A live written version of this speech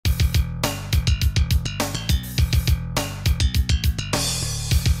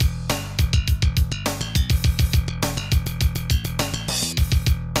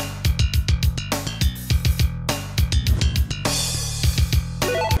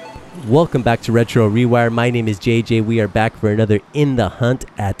Welcome back to Retro Rewire. My name is JJ. We are back for another In the Hunt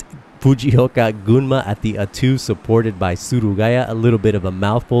at Fujioka Gunma at the A2, supported by Surugaya. A little bit of a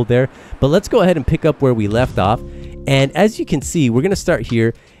mouthful there, but let's go ahead and pick up where we left off. And as you can see, we're going to start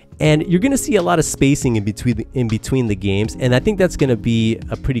here, and you're going to see a lot of spacing in between the games, and I think that's going to be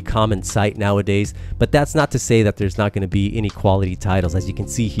a pretty common sight nowadays. But that's not to say that there's not going to be any quality titles. As you can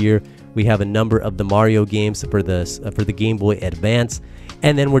see here, we have a number of the Mario games for the Game Boy Advance.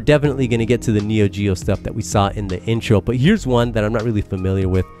 And then we're definitely going to get to the Neo Geo stuff that we saw in the intro. But here's one that I'm not really familiar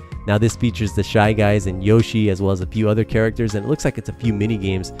with. Now this features the Shy Guys and Yoshi, as well as a few other characters, and it looks like it's a few mini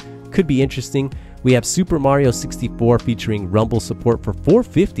games. Could be interesting. We have Super Mario 64 featuring Rumble support for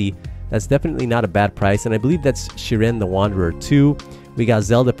 $450. That's definitely not a bad price, and I believe that's Shiren the Wanderer 2. We got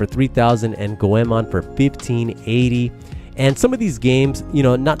Zelda for $3,000 and Goemon for $1,580. And some of these games, you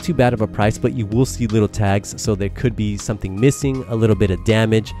know, not too bad of a price, but you will see little tags, so there could be something missing, a little bit of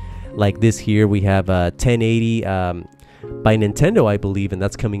damage. Like this here, we have 1080 by Nintendo, I believe, and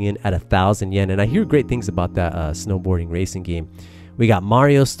that's coming in at 1,000 yen. And I hear great things about that snowboarding racing game. We got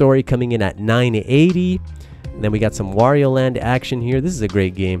Mario Story coming in at 980. And then we got some Wario Land action here. This is a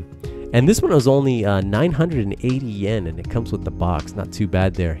great game. And this one was only 980 yen, and it comes with the box. Not too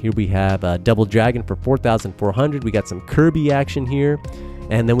bad there. Here we have Double Dragon for 4,400. We got some Kirby action here.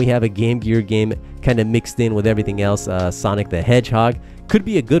 And then we have a Game Gear game kind of mixed in with everything else. Sonic the Hedgehog. Could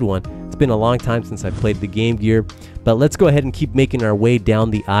be a good one. It's been a long time since I played the Game Gear. But let's go ahead and keep making our way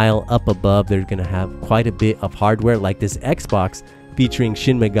down the aisle up above. They're going to have quite a bit of hardware, like this Xbox featuring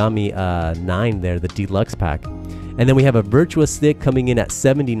Shin Megami 9 there, the deluxe pack. And then we have a Virtua Stick coming in at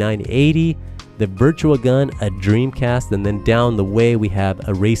 $79.80, the Virtua Gun, a Dreamcast, and then down the way we have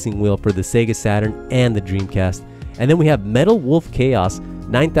a racing wheel for the Sega Saturn and the Dreamcast. And then we have Metal Wolf Chaos,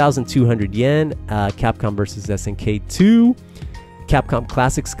 9,200 yen, Capcom vs. SNK 2, Capcom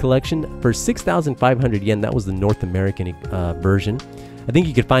Classics Collection for 6,500 yen. That was the North American version. I think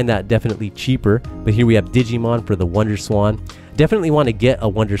you could find that definitely cheaper, but here we have Digimon for the Wonder Swan. Definitely want to get a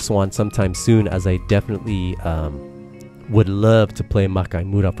Wonder Swan sometime soon, as I definitely would love to play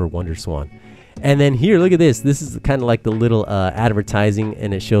Makaimura for Wonder Swan. And then here, look at this. This is kind of like the little advertising,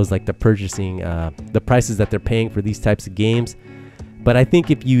 and it shows like the purchasing, the prices that they're paying for these types of games. But I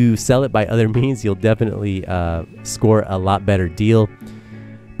think if you sell it by other means, you'll definitely score a lot better deal.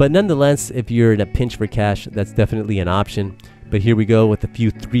 But nonetheless, if you're in a pinch for cash, that's definitely an option. But here we go with a few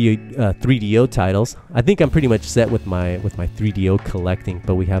 3DO titles. I think I'm pretty much set with my 3DO collecting,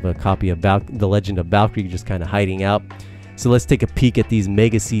 but we have a copy of The Legend of Valkyrie just kind of hiding out. So let's take a peek at these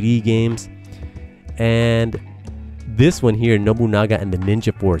Mega CD games. And this one here, Nobunaga and the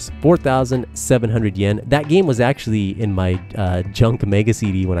Ninja Force, 4,700 yen. That game was actually in my junk Mega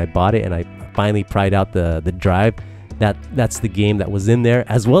CD when I bought it, and I finally pried out the drive. That's the game that was in there,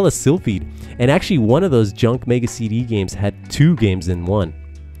 as well as Sylphid. And actually, one of those junk Mega CD games had 2 games in one.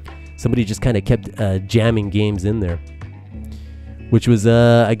 Somebody just kind of kept jamming games in there, which was,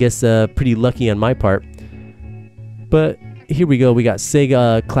 I guess, pretty lucky on my part. But here we go. We got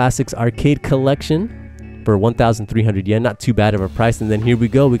Sega Classics Arcade Collection for 1,300 yen. Not too bad of a price. And then here we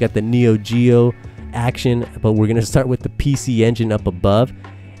go. We got the Neo Geo action, but we're going to start with the PC Engine up above.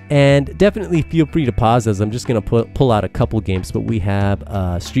 And definitely feel free to pause, as I'm just going to pull out a couple games. But we have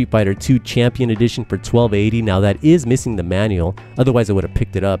Street Fighter 2 Champion Edition for $12.80. Now that is missing the manual. Otherwise, I would have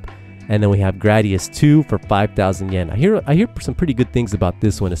picked it up. And then we have Gradius 2 for 5,000 yen. I hear some pretty good things about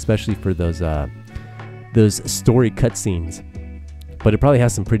this one, especially for those story cutscenes. But it probably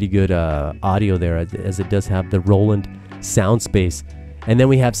has some pretty good audio there, as it does have the Roland sound space. And then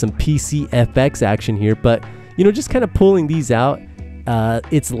we have some PC FX action here. But, you know, just kind of pulling these out.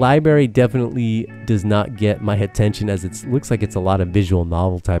 Its library definitely does not get my attention, as it looks like it's a lot of visual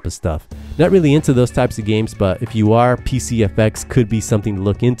novel type of stuff. Not really into those types of games, but if you are, PCFX could be something to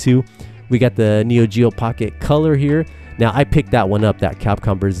look into. We got the Neo Geo Pocket Color here. Now, I picked that one up, that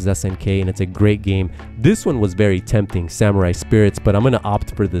Capcom vs. SNK, and it's a great game. This one was very tempting, Samurai Spirits, but I'm going to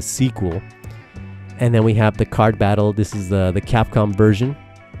opt for the sequel. And then we have the Card Battle. This is the Capcom version.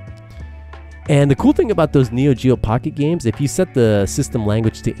 And the cool thing about those Neo Geo Pocket games, if you set the system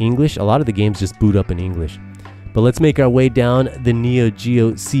language to English, a lot of the games just boot up in English. But let's make our way down the Neo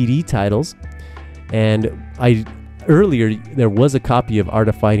Geo CD titles. And earlier, there was a copy of Art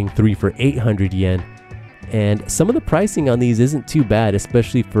of Fighting 3 for 800 yen. And some of the pricing on these isn't too bad,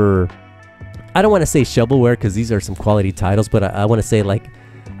 especially for, I don't want to say shovelware, because these are some quality titles, but I want to say, like,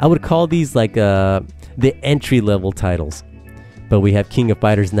 I would call these like the entry-level titles. But we have King of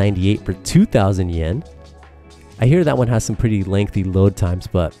Fighters 98 for 2,000 yen. I hear that one has some pretty lengthy load times,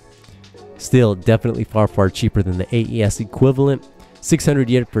 but still definitely far cheaper than the AES equivalent. 600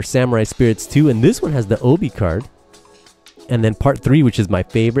 yen for Samurai Spirits 2, and this one has the Obi card. And then part 3, which is my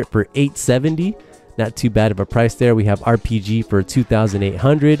favorite, for 870. Not too bad of a price there. We have RPG for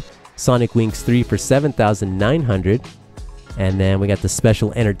 2,800, Sonic Wings 3 for 7,900. And then we got the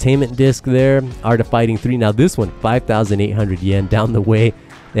special entertainment disc there, Art of Fighting 3. Now this one, 5,800 yen. Down the way,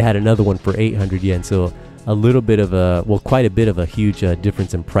 they had another one for 800 yen. So a little bit of a, well, quite a bit of a huge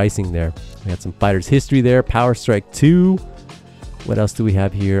difference in pricing there. We got some Fighters History there, Power Strike 2. What else do we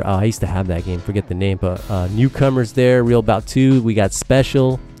have here? Oh, I used to have that game, forget the name, but Newcomers there, Real Bout 2. We got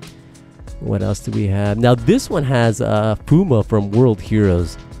Special. What else do we have? Now this one has Fuma from World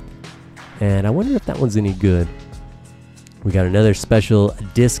Heroes, and I wonder if that one's any good. We got another special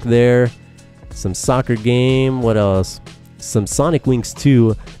disc there, some soccer game. What else? Some Sonic Wings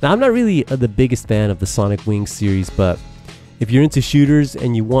 2. Now I'm not really the biggest fan of the Sonic Wings series, but if you're into shooters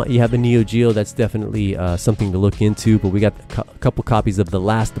and you have a Neo Geo, that's definitely something to look into. But we got a couple copies of The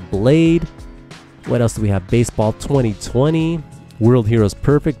Last Blade. What else do we have? Baseball 2020, World Heroes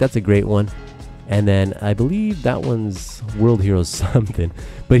Perfect. That's a great one. And then I believe that one's World Heroes something.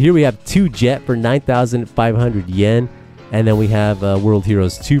 But here we have 2 Jet for 9,500 yen. And then we have World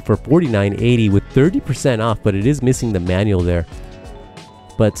Heroes 2 for 4980 with 30% off, but it is missing the manual there.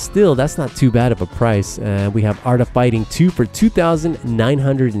 But still, that's not too bad of a price. We have Art of Fighting 2 for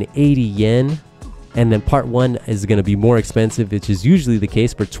 2,980 yen. And then part 1 is going to be more expensive, which is usually the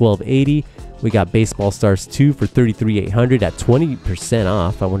case, for 1280. We got Baseball Stars 2 for 33,800 at 20%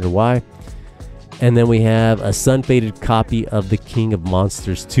 off. I wonder why. And then we have a sun-faded copy of The King of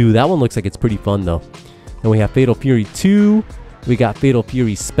Monsters 2. That one looks like it's pretty fun though. And we have Fatal Fury 2. We got Fatal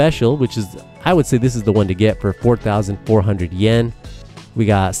Fury Special, which is, I would say this is the one to get, for 4,400 yen. We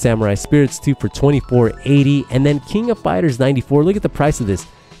got Samurai Spirits 2 for 2,480. And then King of Fighters 94. Look at the price of this.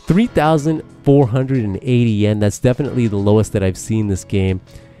 3,480 yen. That's definitely the lowest that I've seen this game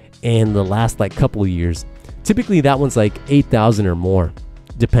in the last like couple of years. Typically that one's like 8,000 or more,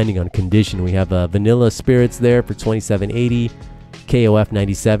 depending on condition. We have Vanilla Spirits there for 2,780. KOF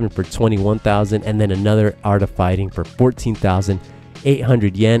 97 for 21,000, and then another Art of Fighting for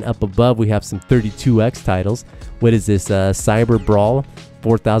 14,800 yen. Up above we have some 32X titles. What is this? Cyber Brawl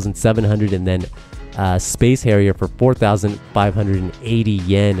 4,700, and then Space Harrier for 4,580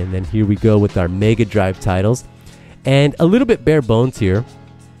 yen. And then here we go with our Mega Drive titles, and a little bit bare bones here,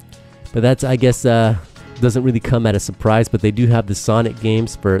 but that's, I guess, doesn't really come at a surprise. But they do have the Sonic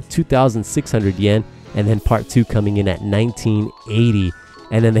games for 2,600 yen. And then part 2 coming in at 1980.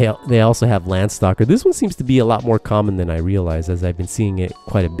 And then they also have Landstalker. This one seems to be a lot more common than I realized, as I've been seeing it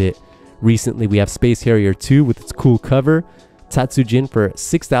quite a bit recently. We have Space Harrier 2 with its cool cover. Tatsujin for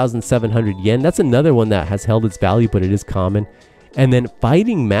 6,700 yen. That's another one that has held its value, but it is common. And then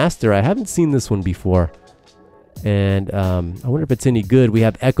Fighting Master. I haven't seen this one before. And I wonder if it's any good. We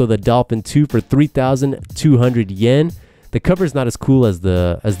have Echo the Dolphin 2 for 3,200 yen. The cover is not as cool as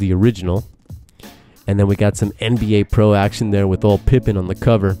the original. And then we got some NBA Pro action there with old Pippen on the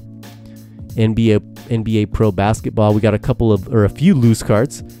cover. NBA Pro Basketball. We got a few loose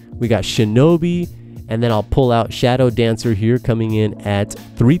cards. We got Shinobi, and then I'll pull out Shadow Dancer here, coming in at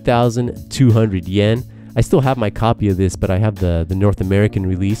 3,200 yen. I still have my copy of this, but I have the North American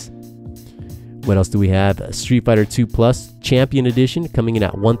release. What else do we have? Street Fighter 2 Plus Champion Edition coming in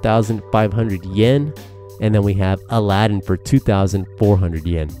at 1,500 yen. And then we have Aladdin for 2,400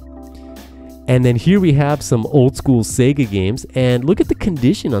 yen. And then here we have some old school Sega games, and look at the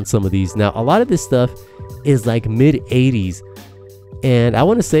condition on some of these. Now, a lot of this stuff is like mid 80s, and I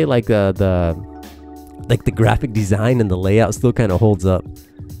want to say like the graphic design and the layout still kind of holds up.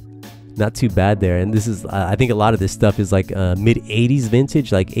 Not too bad there. And this is, I think a lot of this stuff is like mid 80s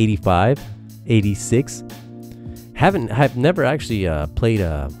vintage, like 85, 86. I've never actually played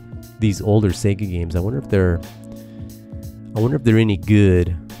these older Sega games. I wonder if they're any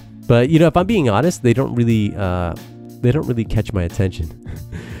good. But you know, if I'm being honest, they don't really catch my attention.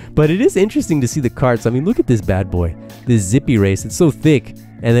 But it is interesting to see the carts. I mean, look at this bad boy, this Zippy Race. It's so thick,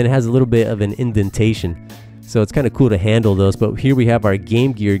 and then it has a little bit of an indentation, so it's kind of cool to handle those. But here we have our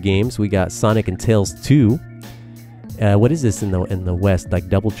Game Gear games. We got Sonic and Tails 2. What is this in the West? Like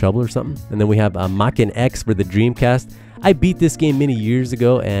Double Trouble or something? And then we have Maken X for the Dreamcast. I beat this game many years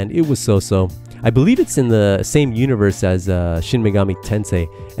ago, and it was so-so. I believe it's in the same universe as Shin Megami Tensei.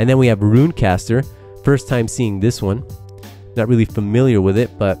 And then we have Runecaster. First time seeing this one. Not really familiar with it,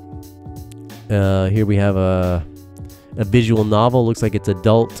 but here we have a visual novel. Looks like it's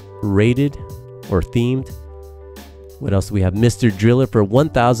adult rated or themed. What else do we have? Mr. Driller for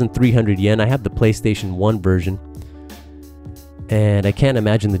 1,300 yen. I have the PlayStation 1 version, and I can't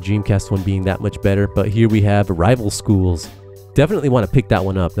imagine the Dreamcast one being that much better. But here we have Rival Schools. Definitely want to pick that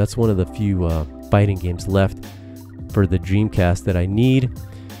one up. That's one of the few fighting games left for the Dreamcast that I need.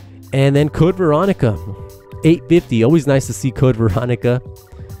 And then Code Veronica, $8.50. Always nice to see Code Veronica.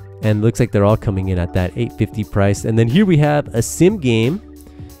 And looks like they're all coming in at that $8.50 price. And then here we have a sim game,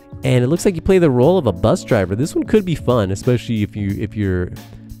 and it looks like you play the role of a bus driver. This one could be fun, especially if you're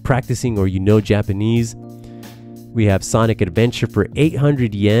practicing or you know Japanese. We have Sonic Adventure for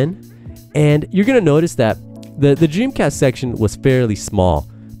 800 yen. And you're gonna notice that the Dreamcast section was fairly small,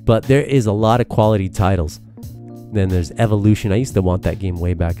 but there is a lot of quality titles. Then there's Evolution. I used to want that game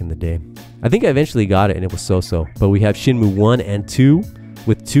way back in the day. I think I eventually got it and it was so-so. But we have Shenmue 1 and 2,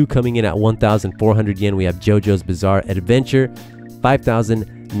 with 2 coming in at 1,400 yen. We have JoJo's Bizarre Adventure,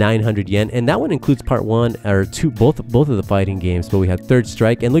 5,900 yen. And that one includes part 1 or 2, both of the fighting games. But we have Third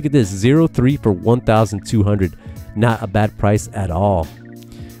Strike. And look at this, 03 for 1,200. Not a bad price at all.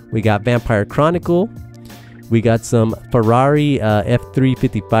 We got Vampire Chronicle. We got some Ferrari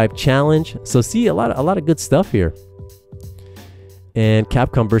F355 Challenge. So see, a lot of good stuff here. And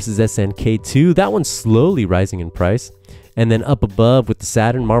Capcom versus SNK 2. That one's slowly rising in price. And then up above with the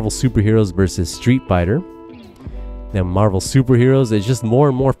Saturn, Marvel Superheroes versus Street Fighter. Now Marvel Superheroes is just more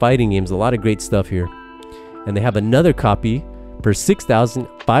and more fighting games. A lot of great stuff here. And they have another copy for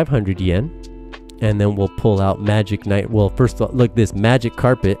 6,500 yen. And then we'll pull out Magic Knight. Well, first look, this Magic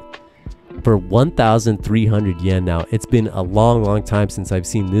Carpet for 1,300 yen. Now it's been a long time since I've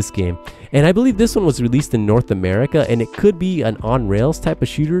seen this game, and I believe this one was released in North America, and it could be an on rails type of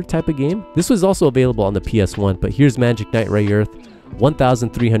shooter type of game. This was also available on the PS1, but here's Magic Knight Ray Earth,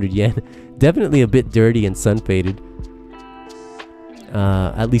 1,300 yen. Definitely a bit dirty and sun faded,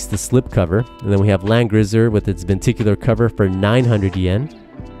 at least the slip cover. And then we have Land Grizzer with its venticular cover for 900 yen.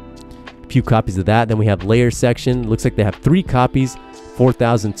 A few copies of that. Then we have Layer Section. Looks like they have 3 copies,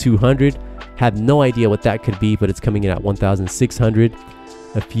 4,200. Have no idea what that could be, but it's coming in at 1,600.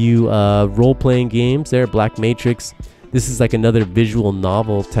 A few role-playing games there. Black Matrix. This is like another visual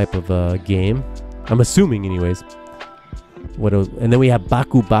novel type of game, I'm assuming anyways. And then we have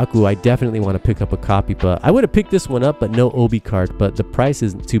Baku Baku. I definitely want to pick up a copy, but I would have picked this one up, but no Obi card. But the price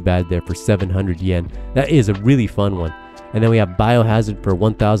isn't too bad there for 700 yen. That is a really fun one. And then we have Biohazard for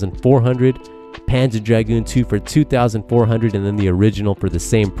 1,400. Panzer Dragoon 2 for 2,400, and then the original for the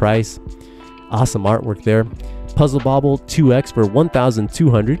same price. Awesome artwork there. Puzzle Bobble 2X for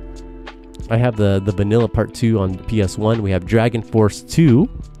 1,200. I have the vanilla part 2 on PS1. We have Dragon Force 2.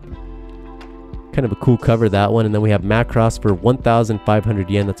 Kind of a cool cover, that one. And then we have Macross for 1,500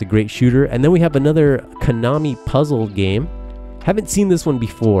 yen. That's a great shooter. And then we have another Konami puzzle game. Haven't seen this one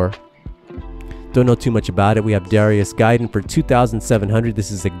before. Don't know too much about it. We have Darius Gaiden for 2,700.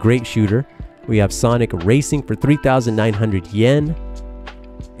 This is a great shooter. We have Sonic Racing for 3,900 yen.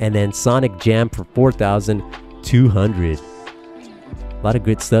 And then Sonic Jam for 4,200. A lot of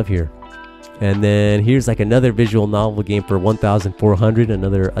good stuff here. And then here's like another visual novel game for 1,400.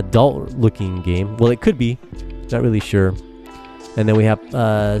 Another adult looking game. Well, it could be. Not really sure. And then we have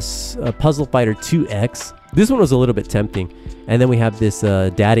Puzzle Fighter 2X. This one was a little bit tempting. And then we have this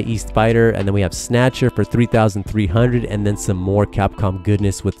Data East Fighter. And then we have Snatcher for 3,300. And then some more Capcom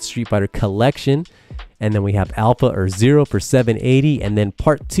goodness with Street Fighter Collection. And then we have Alpha or Zero for 780. And then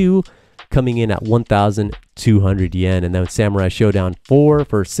Part 2 coming in at 1,200 yen. And then Samurai Showdown 4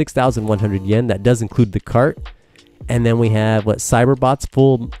 for 6,100 yen. That does include the cart. And then we have Cyberbots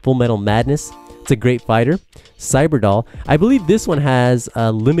Full Metal Madness. It's a great fighter. Cyberdoll. I believe this one has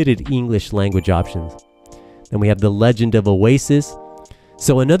limited English language options. Then we have The Legend of Oasis.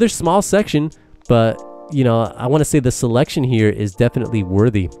 So another small section, but you know, I want to say the selection here is definitely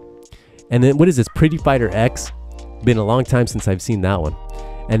worthy. And then what is this? Pretty Fighter X. Been a long time since I've seen that one.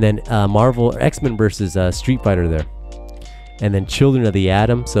 And then Marvel X-Men versus Street Fighter there. And then Children of the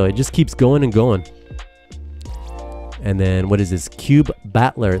Atom. So it just keeps going and going. And then what is this? Cube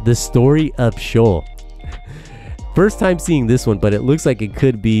Battler, The Story of Shoal. First time seeing this one, but it looks like it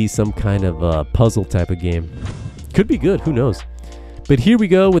could be some kind of puzzle type of game. Could be good, who knows? But here we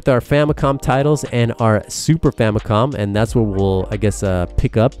go with our Famicom titles and our Super Famicom, and that's where we'll, I guess,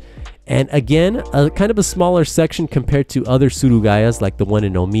 pick up. And again, kind of a smaller section compared to other Surugayas, like the one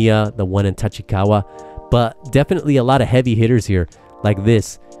in Omiya, the one in Tachikawa, but definitely a lot of heavy hitters here, like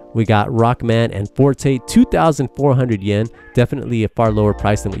this. We got Rockman and Forte, 2,400 yen, definitely a far lower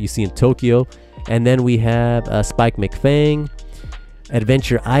price than what you see in Tokyo. And then we have Spike McFang,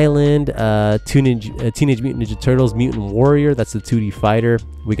 Adventure Island, Teenage Mutant Ninja Turtles, Mutant Warrior, that's the 2D fighter.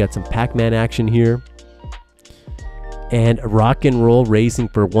 We got some Pac-Man action here. And Rock and Roll Racing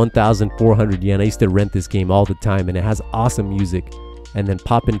for 1,400 yen. I used to rent this game all the time, and it has awesome music. And then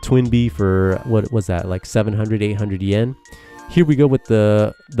Poppin' Twinbee for, what was that, like 700, 800 yen. here we go with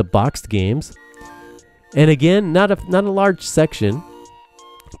the boxed games. And again, not a large section,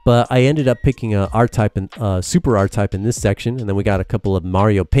 but I ended up picking a R-Type and Super R-Type in this section, and then we got a couple of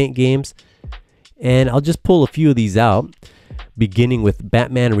Mario Paint games. And I'll just pull a few of these out, beginning with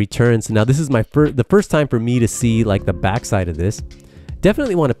Batman Returns. Now this is the first time for me to see like the backside of this.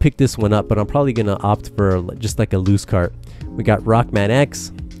 Definitely want to pick this one up, but I'm probably gonna opt for just like a loose cart. We got Rockman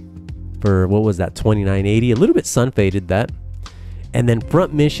X for, what was that, $29.80, a little bit sun faded that. And then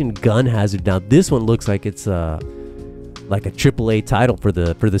Front Mission Gun Hazard. Now this one looks like it's like a AAA title for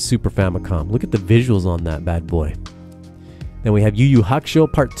the Super Famicom. Look at the visuals on that bad boy. Then we have Yu Yu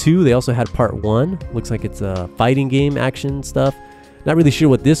Hakusho Part 2. They also had Part 1. Looks like it's a fighting game action stuff. Not really sure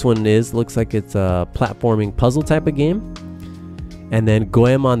what this one is. Looks like it's a platforming puzzle type of game. And then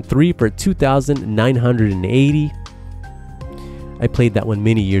Goemon 3 for $2,980. I played that one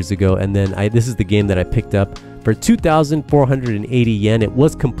many years ago, and then this is the game that I picked up for 2,480 yen. It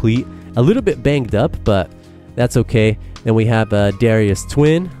was complete, a little bit banged up, but that's okay. Then we have Darius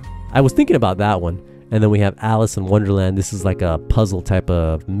Twin. I was thinking about that one. And then we have Alice in Wonderland. This is like a puzzle type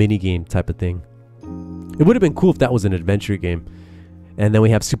of mini game type of thing. It would have been cool if that was an adventure game. And then we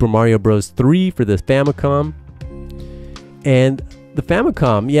have Super Mario Bros. 3 for the Famicom. And the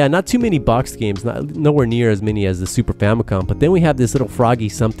Famicom, yeah, not too many boxed games, nowhere near as many as the Super Famicom. But then we have this little Froggy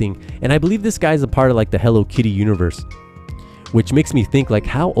something, and I believe this guy's a part of like the Hello Kitty universe, which makes me think like,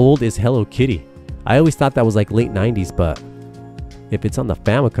 how old is Hello Kitty? I always thought that was like late 90s, but if it's on the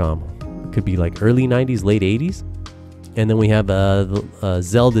Famicom, it could be like early 90s, late 80s. And then we have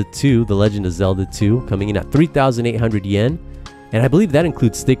Zelda 2, The Legend of Zelda 2, coming in at 3,800 yen, and I believe that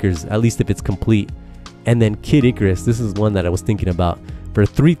includes stickers, at least if it's complete. And then Kid Icarus, this is one that I was thinking about, for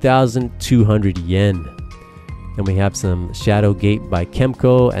 3,200 yen. And we have some Shadow Gate by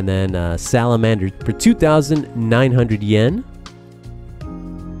Kemco, and then Salamander for 2,900 yen.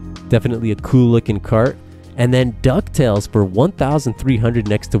 Definitely a cool looking cart. And then DuckTales for 1,300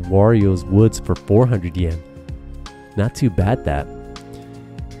 next to Wario's Woods for 400 yen. Not too bad that.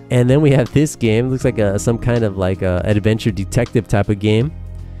 And then we have this game, looks like some kind of like adventure detective type of game,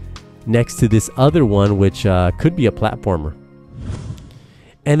 next to this other one, which could be a platformer.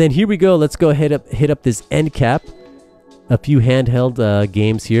 And then here we go. Let's go ahead hit up this end cap. A few handheld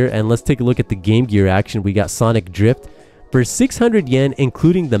games here, and let's take a look at the Game Gear action. We got Sonic Drift for 600 yen,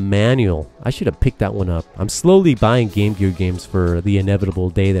 including the manual. I should have picked that one up. I'm slowly buying Game Gear games for the inevitable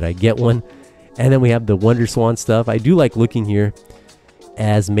day that I get one. And then we have the Wonder Swan stuff. I do like looking here,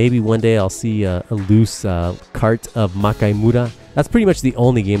 as maybe one day I'll see a loose cart of Makaimura. That's pretty much the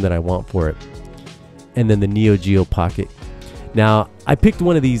only game that I want for it. And then the Neo Geo Pocket. Now, I picked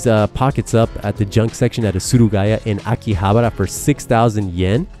one of these pockets up at the junk section at a Surugaya in Akihabara for 6,000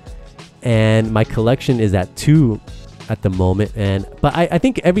 yen. And my collection is at 2 at the moment. But I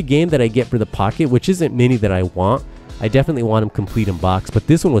think every game that I get for the pocket, which isn't many that I want, I definitely want them complete in box. But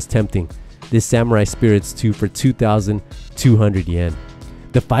this one was tempting. This Samurai Spirits 2 for 2,200 yen.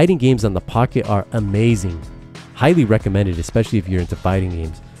 The fighting games on the pocket are amazing. Highly recommended, especially if you're into fighting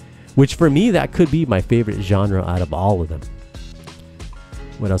games. Which for me, that could be my favorite genre out of all of them.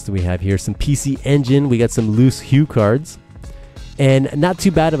 What else do we have here? Some PC Engine. We got some loose Hue cards. And not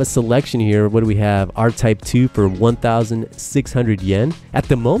too bad of a selection here. What do we have? R-Type 2 for 1,600 yen. At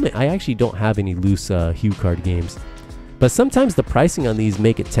the moment, I actually don't have any loose Hue card games. But sometimes the pricing on these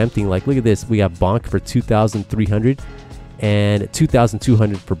make it tempting. Like, look at this. We have Bonk for 2,300 and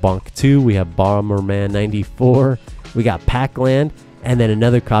 2,200 for Bonk 2. We have Bomberman 94. We got Pac-Land. And then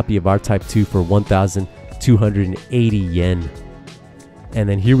another copy of R-Type 2 for 1,280 yen. And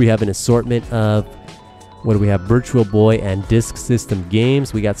then here we have an assortment of, what do we have? Virtual Boy and Disk System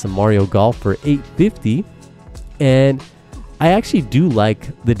games. We got some Mario Golf for 850. And I actually do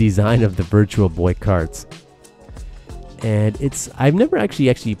like the design of the Virtual Boy carts. And I've never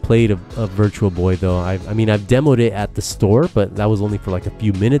actually played a Virtual Boy though. I mean, I've demoed it at the store, but that was only for like a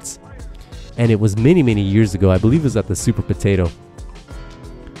few minutes. And it was many years ago. I believe it was at the Super Potato.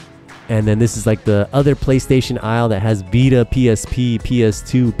 And then this is like the other PlayStation aisle that has Vita, PSP,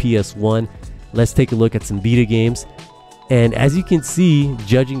 PS2, PS1. Let's take a look at some Vita games. And as you can see,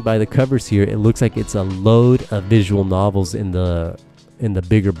 judging by the covers here, it looks like it's a load of visual novels in the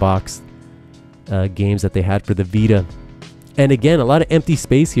bigger box games that they had for the Vita. And again, a lot of empty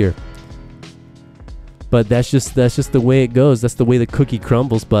space here. But that's just the way it goes. That's the way the cookie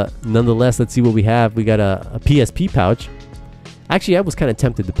crumbles. But nonetheless, let's see what we have. We got a PSP pouch. Actually, I was kind of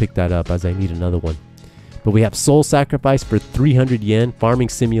tempted to pick that up as I need another one. But we have Soul Sacrifice for 300 yen, Farming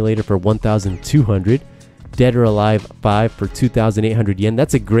Simulator for 1,200, Dead or Alive 5 for 2,800 yen.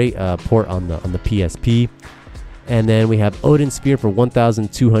 That's a great port on the PSP. And then we have Odin Sphere for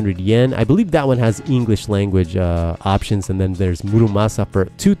 1,200 yen. I believe that one has English language options. And then there's Murumasa for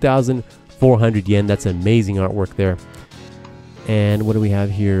 2,400 yen. That's amazing artwork there. And what do we have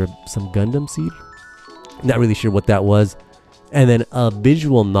here? Some Gundam Seed? Not really sure what that was. And then a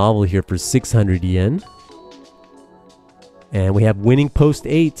visual novel here for 600 yen. And we have Winning Post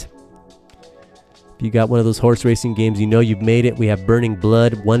 8. If you got one of those horse racing games, you know you've made it. We have Burning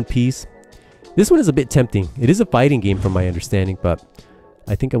Blood, One Piece. This one is a bit tempting. It is a fighting game from my understanding, but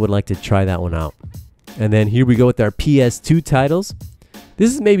I think I would like to try that one out. And then here we go with our PS2 titles.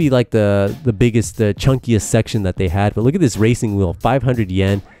 This is maybe like the biggest, chunkiest section that they had. But look at this racing wheel, 500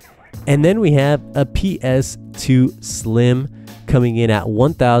 yen. And then we have a PS2 Slim coming in at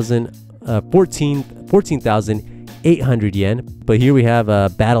 14,800 yen. But here we have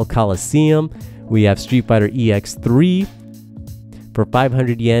a Battle Coliseum. We have Street Fighter EX3 for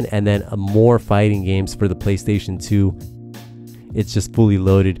 500 yen, and then more fighting games for the PlayStation 2. It's just fully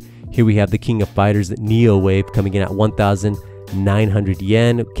loaded. Here we have the King of Fighters Neo Wave coming in at 1,900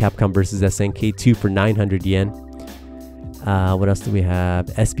 yen. Capcom vs SNK 2 for 900 yen. What else do we have?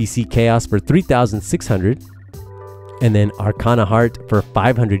 SBC Chaos for 3,600. And then Arcana Heart for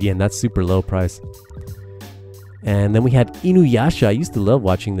 500 yen. That's super low price. And then we have Inuyasha. I used to love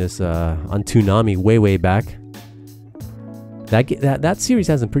watching this on Toonami way back. That series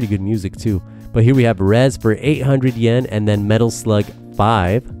has some pretty good music too. But here we have Rez for 800 yen, and then Metal Slug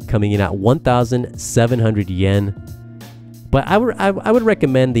 5 coming in at 1,700 yen. But I would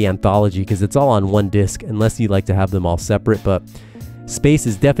recommend the anthology because it's all on one disc, unless you like to have them all separate. But space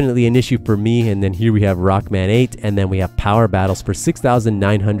is definitely an issue for me. And then here we have Rockman 8, and then we have Power Battles for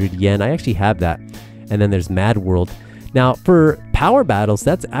 6,900 yen. I actually have that. And then there's Mad World. Now for Power Battles,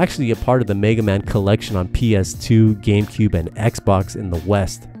 that's actually a part of the Mega Man collection on PS2, GameCube, and Xbox in the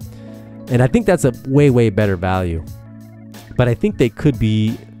West. And I think that's a way better value. But I think they could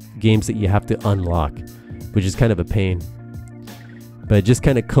be games that you have to unlock, which is kind of a pain. But just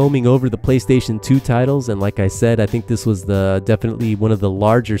kind of combing over the PlayStation 2 titles, and like I said, I think this was definitely one of the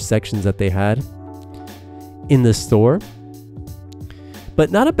larger sections that they had in the store. But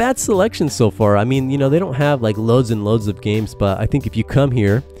not a bad selection so far. I mean, you know, they don't have like loads and loads of games, but I think if you come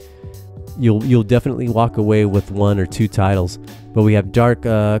here, you'll definitely walk away with one or two titles. But we have Dark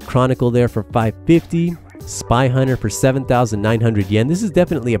Chronicle there for 550, Spy Hunter for 7,900 yen. This is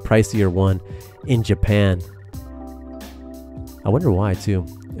definitely a pricier one in Japan. I wonder why too.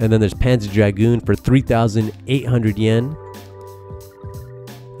 And then there's Panzer Dragoon for 3,800 yen.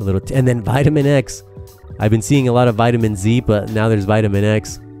 And then Vitamin X. I've been seeing a lot of Vitamin Z, but now there's Vitamin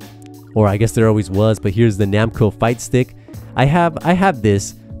X. Or I guess there always was, but here's the Namco Fight Stick. I have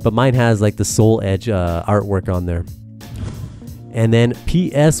this, but mine has like the Soul Edge artwork on there. And then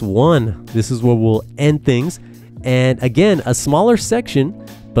PS1. This is where we'll end things. And again, a smaller section,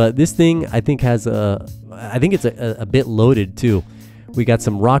 but this thing I think has I think it's a bit loaded too. We got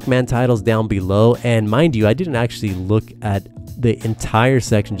some Rockman titles down below, and mind you, I didn't actually look at the entire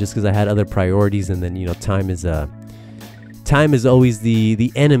section just because I had other priorities, and then, you know, time is always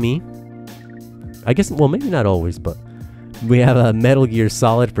the enemy. I guess, well, maybe not always, but we have a Metal Gear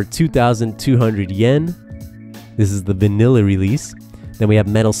Solid for 2,200 yen. This is the vanilla release. Then we have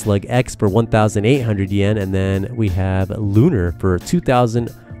Metal Slug X for 1,800 yen, and then we have Lunar for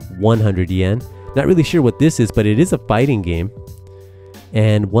 2,100 yen. Not really sure what this is, but it is a fighting game,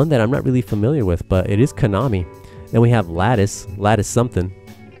 and one that I'm not really familiar with, but it is Konami. Then we have Lattice something.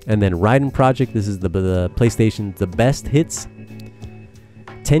 And then Raiden Project. This is the PlayStation's The Best Hits.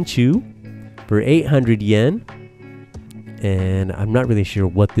 Tenchu for 800 yen. And I'm not really sure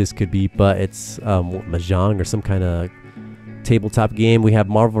what this could be, but it's Mahjong or some kind of tabletop game. We have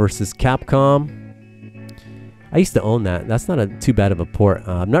Marvel vs. Capcom. I used to own that. That's not too bad of a port.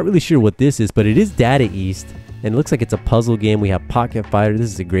 I'm not really sure what this is, but it is Data East. And it looks like it's a puzzle game. We have Pocket Fighter.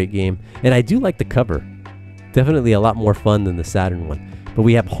 This is a great game. And I do like the cover. Definitely a lot more fun than the Saturn one. But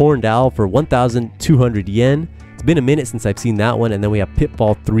we have Horned Owl for 1,200 yen. It's been a minute since I've seen that one. And then we have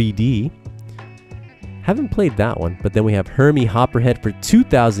Pitfall 3D. Haven't played that one. But then we have Hermie Hopperhead for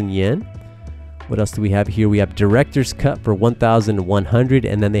 2,000 yen. What else do we have here? We have Director's Cut for 1,100.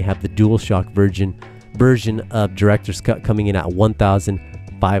 And then they have the DualShock version of Director's Cut coming in at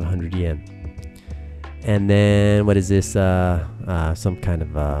 1,500 yen. And then what is this? Some kind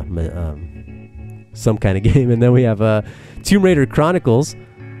of game. And then we have Tomb Raider Chronicles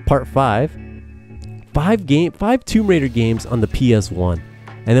Part 5. Five Tomb Raider games on the PS1.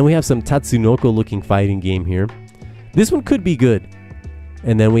 And then we have some Tatsunoko looking fighting game here. This one could be good.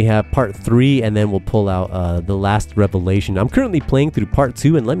 And then we have Part 3, and then we'll pull out The Last Revelation. I'm currently playing through Part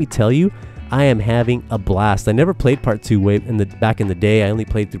 2, and let me tell you, I am having a blast. I never played part 2 back in the day. I only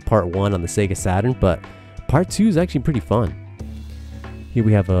played through part 1 on the Sega Saturn, but part 2 is actually pretty fun. Here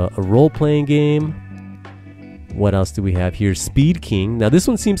we have a role-playing game. What else do we have here? Speed King. Now this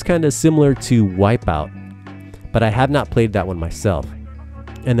one seems kind of similar to Wipeout, but I have not played that one myself.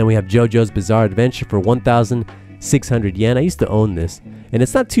 And then we have JoJo's Bizarre Adventure for 1,600 yen. I used to own this, and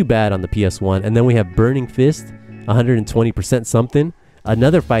it's not too bad on the PS1. And then we have Burning Fist, 120% something.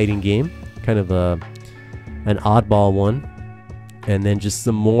 Another fighting game, kind of an oddball one. And then just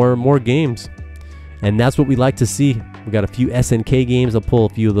some more games. And that's what we like to see. We got a few SNK games. I'll pull a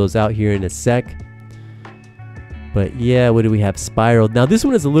few of those out here in a sec. But yeah, what do we have? Spiral. Now this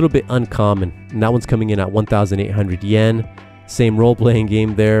one is a little bit uncommon, and that one's coming in at 1,800 yen. Same role-playing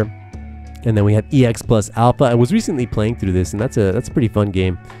game there. And then we have EX Plus Alpha. I was recently playing through this, and that's a pretty fun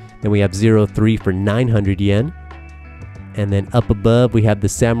game. Then we have 03 for 900 yen. And then up above we have the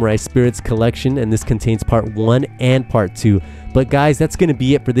Samurai Spirits collection, and this contains part 1 and part 2. But guys, that's going to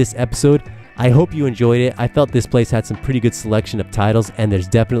be it for this episode. I hope you enjoyed it. I felt this place had some pretty good selection of titles, and there's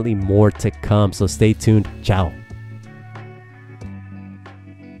definitely more to come, so stay tuned. Ciao.